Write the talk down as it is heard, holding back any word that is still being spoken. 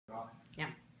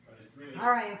All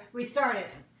right, we started.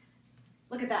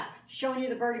 Look at that, showing you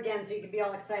the bird again so you can be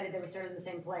all excited that we started in the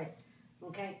same place.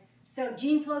 Okay, so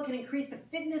gene flow can increase the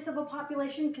fitness of a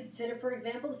population. Consider, for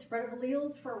example, the spread of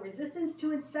alleles for resistance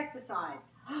to insecticides.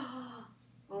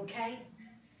 Okay,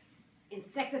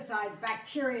 insecticides,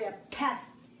 bacteria,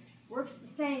 pests, works the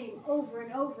same over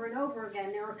and over and over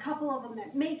again. There are a couple of them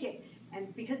that make it,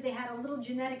 and because they had a little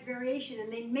genetic variation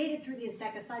and they made it through the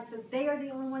insecticide, so they are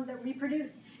the only ones that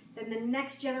reproduce, then the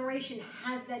next generation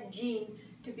has that gene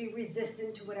to be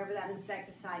resistant to whatever that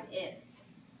insecticide is.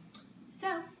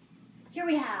 So, here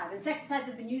we have, insecticides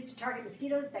have been used to target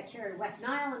mosquitoes that carry West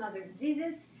Nile and other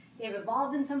diseases. They have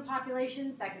evolved in some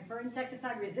populations that confer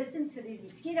insecticide resistance to these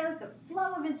mosquitoes. The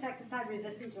flow of insecticide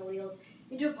resistant alleles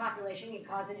into a population can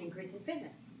cause an increase in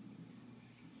fitness.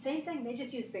 Same thing, they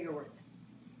just use bigger words.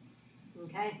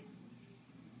 Okay?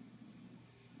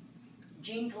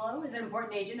 Gene flow is an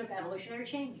important agent of evolutionary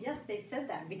change. Yes, they said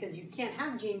that because you can't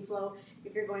have gene flow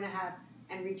if you're going to have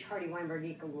and reach Hardy-Weinberg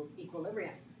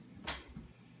equilibrium.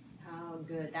 Oh,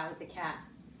 good. That was the cat.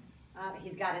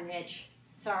 He's got an itch.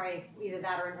 Sorry, either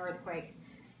that or an earthquake.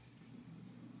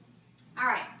 All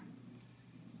right.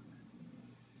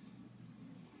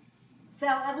 So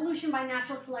evolution by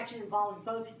natural selection involves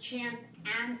both chance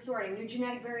and sorting. New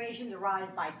genetic variations arise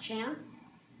by chance.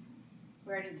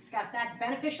 We're going to discuss that.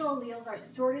 Beneficial alleles are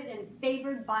sorted and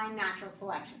favored by natural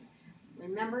selection.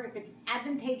 Remember, if it's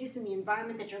advantageous in the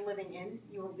environment that you're living in,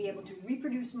 you will be able to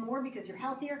reproduce more because you're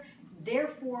healthier.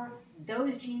 Therefore,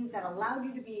 those genes that allowed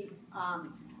you to be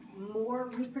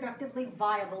more reproductively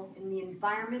viable in the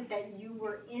environment that you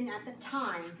were in at the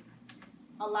time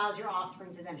allows your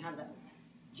offspring to then have those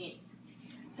genes.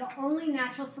 So only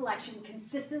natural selection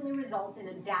consistently results in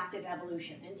adaptive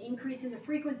evolution, an increase in the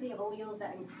frequency of alleles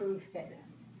that improve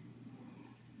fitness.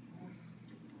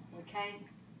 Okay?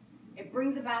 It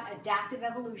brings about adaptive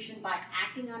evolution by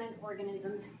acting on an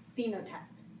organism's phenotype.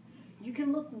 You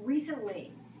can look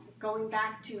recently, going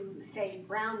back to, say,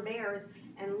 brown bears,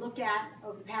 and look at,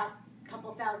 over the past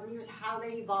couple thousand years, how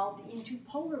they evolved into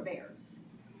polar bears.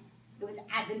 It was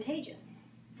advantageous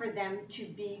for them to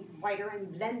be whiter and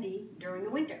blendy during the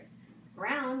winter.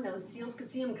 Brown, those seals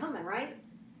could see them coming, right?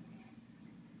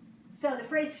 So the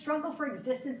phrase struggle for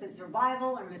existence and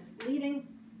survival are misleading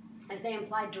as they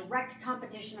imply direct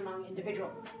competition among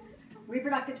individuals.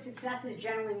 Reproductive success is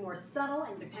generally more subtle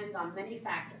and depends on many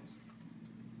factors.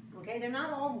 Okay, they're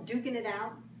not all duking it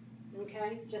out,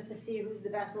 okay, just to see who's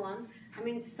the best one. I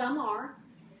mean, some are.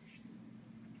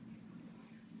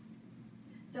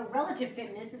 So relative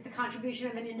fitness is the contribution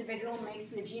of an individual makes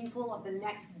to the gene pool of the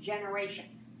next generation,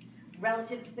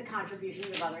 relative to the contributions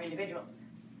of other individuals.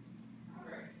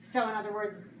 So in other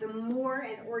words, the more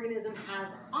an organism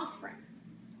has offspring,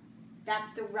 that's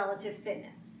the relative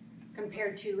fitness,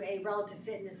 compared to a relative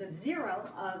fitness of 0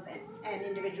 of an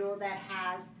individual that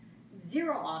has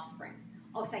 0 offspring.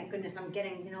 Oh, thank goodness I'm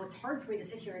getting, it's hard for me to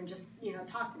sit here and just,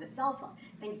 talk to the cell phone.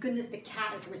 Thank goodness the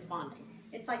cat is responding.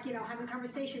 It's like, having a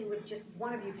conversation with just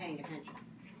one of you paying attention.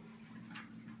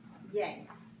 Yay.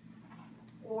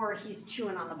 Or he's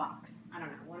chewing on the box. I don't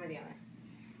know, one or the other.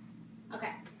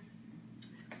 Okay.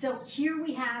 So here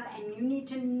we have, and you need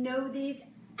to know these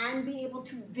and be able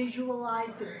to visualize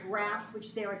the graphs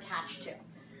which they're attached to.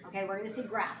 Okay, we're going to see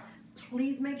graphs.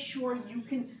 Please make sure you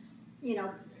can,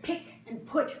 pick and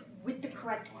put with the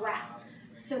correct graph.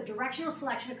 So directional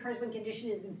selection occurs when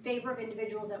condition is in favor of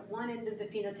individuals at one end of the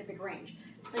phenotypic range.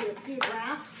 So you'll see a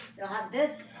graph, it'll have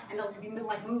this, and it'll be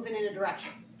like moving in a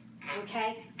direction.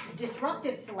 Okay?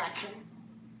 Disruptive selection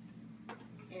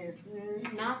is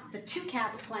not the 2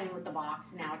 cats playing with the box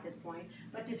now at this point,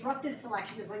 but disruptive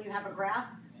selection is when you have a graph.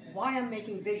 Why I'm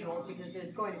making visuals, because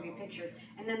there's going to be pictures,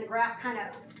 and then the graph kind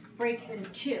of breaks in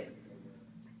 2.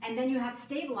 And then you have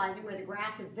stabilizing where the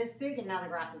graph is this big and now the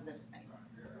graph is this big.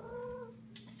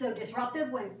 So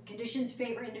disruptive when conditions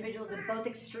favor individuals at both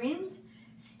extremes.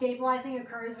 Stabilizing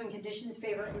occurs when conditions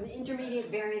favor an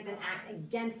intermediate variance and act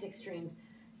against extremes.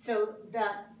 So the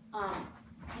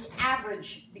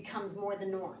average becomes more the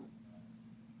norm.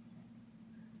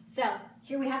 So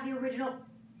here we have the original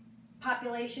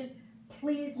population.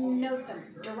 Please note them.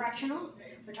 Directional.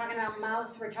 We're talking about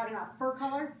mouse. We're talking about fur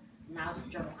color. Mouse,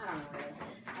 joke, I don't know what it is.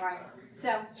 All right,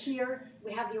 so here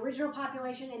we have the original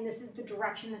population, and this is the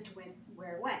direction as to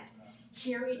where it went.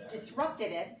 Here it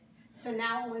disrupted it, so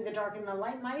now only the dark and the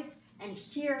light mice, and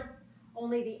here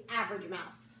only the average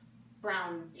mouse,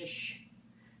 brownish.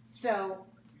 So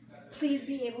please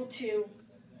be able to,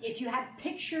 if you had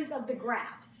pictures of the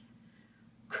graphs,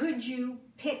 could you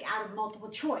pick out of multiple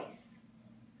choice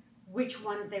which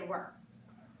ones they were?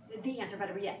 The answer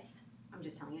better be yes. I'm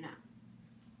just telling you now.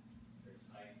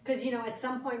 Because, you know, at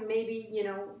some point, maybe, you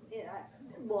know,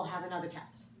 we'll have another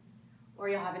test. Or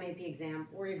you'll have an AP exam,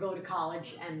 or you go to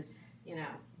college and, you know,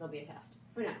 there'll be a test.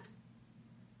 Who knows?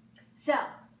 So,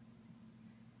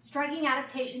 striking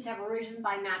adaptations have arisen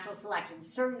by natural selection.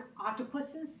 Certain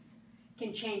octopuses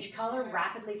can change color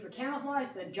rapidly for camouflage.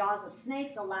 The jaws of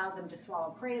snakes allow them to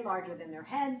swallow prey larger than their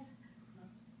heads.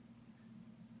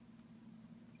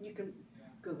 You can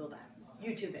Google that.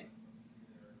 YouTube it.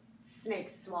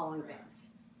 Snakes swallowing things.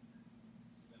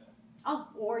 Oh,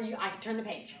 or I can turn the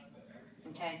page.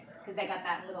 Okay? Because they got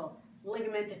that little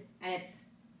ligament and it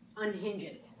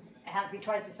unhinges. It has to be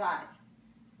twice the size.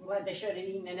 Well, they should have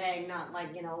eaten an egg, not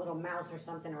like, you know, a little mouse or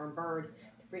something or a bird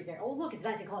to freak there. Oh, look, it's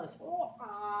nice and close. Oh,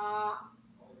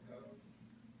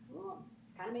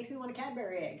 kind of makes me want a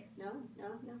Cadbury egg. No?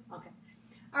 Okay.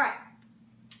 All right.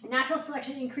 Natural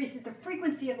selection increases the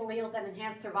frequency of alleles that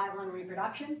enhance survival and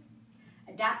reproduction.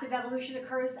 Adaptive evolution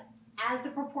occurs as the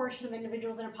proportion of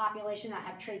individuals in a population that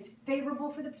have traits favorable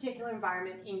for the particular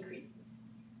environment increases.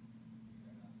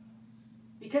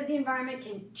 Because the environment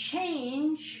can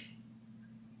change,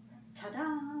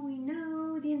 ta-da, we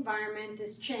know the environment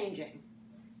is changing.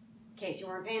 In case you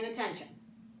weren't paying attention.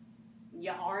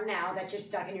 You are now that you're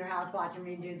stuck in your house watching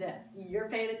me do this. You're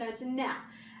paying attention now.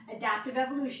 Adaptive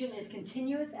evolution is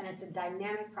continuous and it's a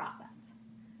dynamic process.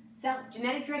 So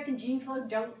genetic drift and gene flow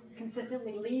don't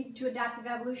consistently lead to adaptive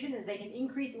evolution, as they can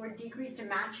increase or decrease to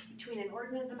match between an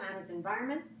organism and its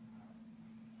environment.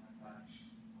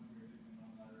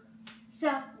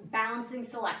 So, balancing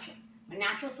selection. A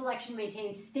natural selection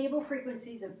maintains stable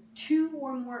frequencies of 2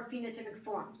 or more phenotypic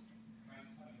forms.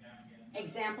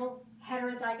 Example,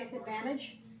 heterozygous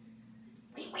advantage.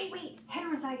 Wait,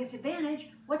 heterozygous advantage?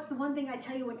 What's the one thing I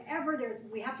tell you whenever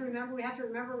we have to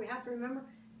remember?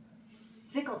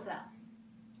 Sickle cell.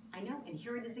 I know, and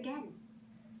here it is again.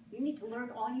 You need to learn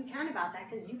all you can about that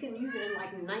because you can use it in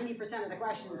like 90% of the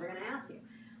questions they're going to ask you.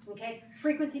 Okay?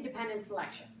 Frequency-dependent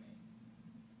selection.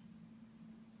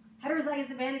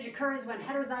 Heterozygous advantage occurs when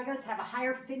heterozygotes have a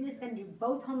higher fitness than do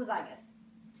both homozygous.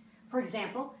 For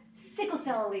example, sickle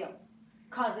cell allele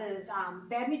causes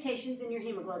bad mutations in your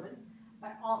hemoglobin,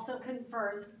 but also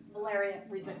confers malaria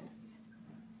resistance.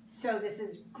 So this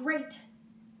is great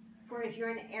for if you're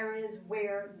in areas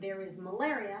where there is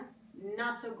malaria,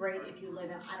 not so great if you live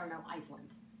in, I don't know, Iceland.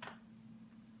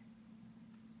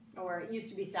 Or it used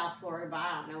to be South Florida, but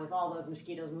I don't know, with all those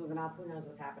mosquitoes moving up, who knows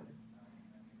what's happening.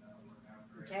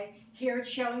 Okay, here it's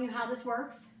showing you how this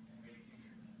works.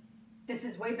 This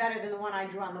is way better than the one I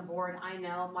drew on the board. I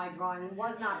know, my drawing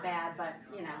was not bad, but,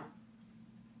 you know.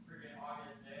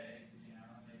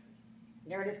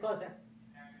 There it is closer.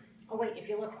 Oh wait, if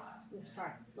you look, oops,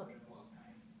 sorry, look.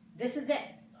 This is it.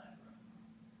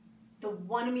 The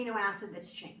one amino acid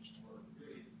that's changed.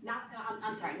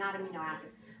 I'm sorry, not amino acid.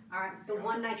 All right, the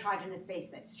one nitrogenous base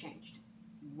that's changed.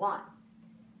 One.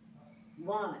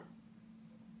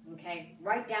 Okay,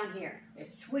 right down here. They're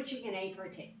switching an A for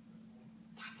a T.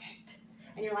 That's it.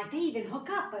 And you're like, they even hook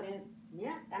up, but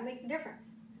yeah, that makes a difference.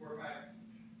 We're 5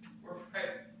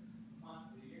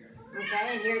 months of the year.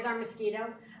 Okay, and here's our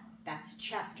mosquito. That's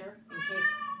Chester, in case,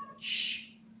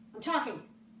 shh, I'm talking.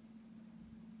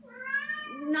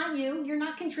 Not you, you're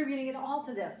not contributing at all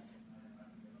to this.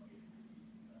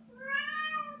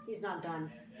 He's not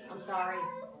done. I'm sorry.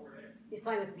 He's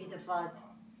playing with a piece of fuzz.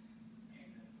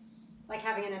 Like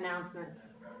having an announcement.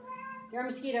 There are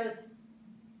mosquitoes.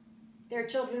 There are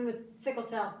children with sickle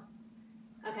cell.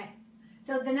 Okay.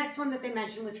 So the next one that they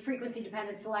mentioned was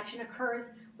frequency-dependent selection occurs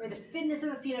where the fitness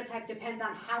of a phenotype depends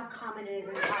on how common it is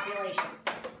in the population.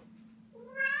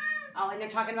 Oh, and they're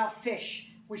talking about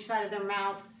fish. Which side of their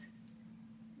mouths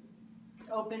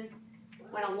open?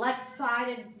 When a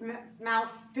left-sided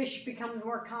mouth fish becomes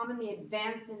more common, the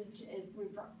advantage is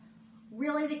reversed.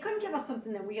 Really? They couldn't give us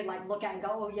something that we could like look at and go,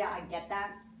 oh yeah, I get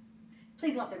that.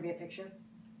 Please let there be a picture.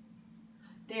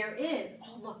 There is,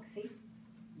 oh look, see?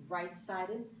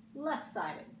 Right-sided,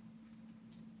 left-sided.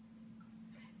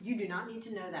 You do not need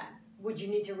to know that. Would you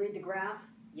need to read the graph?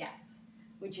 Yes.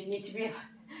 Would you need to be,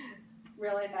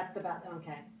 really? That's the best,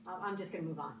 okay. I'm just gonna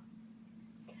move on.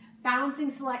 Balancing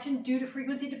selection due to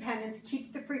frequency dependence keeps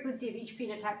the frequency of each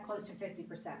phenotype close to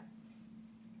 50%.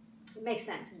 It makes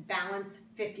sense. Balance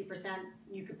 50%,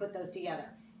 you could put those together.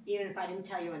 Even if I didn't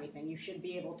tell you anything, you should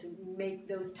be able to make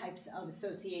those types of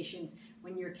associations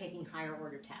when you're taking higher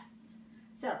order tests.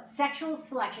 So, sexual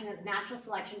selection is natural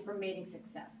selection for mating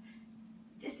success.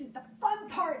 This is the fun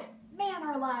part. Man,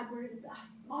 our lab,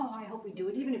 I hope we do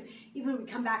it. Even if we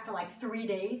come back for like 3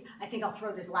 days, I think I'll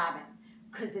throw this lab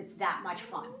in because it's that much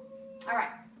fun. All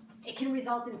right. It can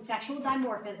result in sexual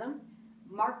dimorphism,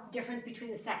 marked difference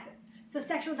between the sexes. So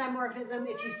sexual dimorphism,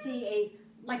 if you see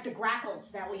like the grackles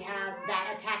that we have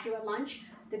that attack you at lunch,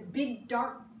 the big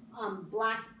dark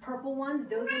black purple ones,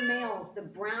 those are males. The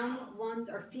brown ones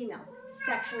are females,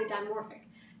 sexually dimorphic.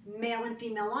 Male and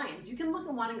female lions. You can look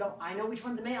at one and go, I know which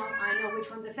one's a male, I know which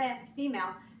one's a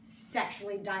female,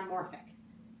 sexually dimorphic.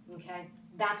 Okay,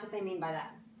 that's what they mean by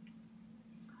that.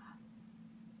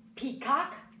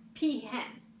 Peacock,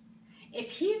 peahen.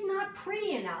 If he's not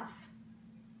pretty enough,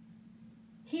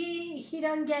 he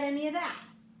doesn't get any of that.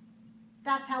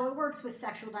 That's how it works with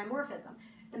sexual dimorphism.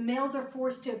 The males are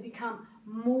forced to become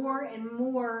more and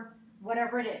more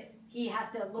whatever it is. He has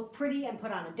to look pretty and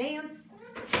put on a dance,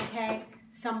 okay?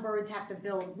 Some birds have to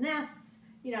build nests.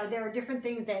 You know, there are different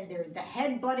things. There's the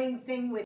head butting thing with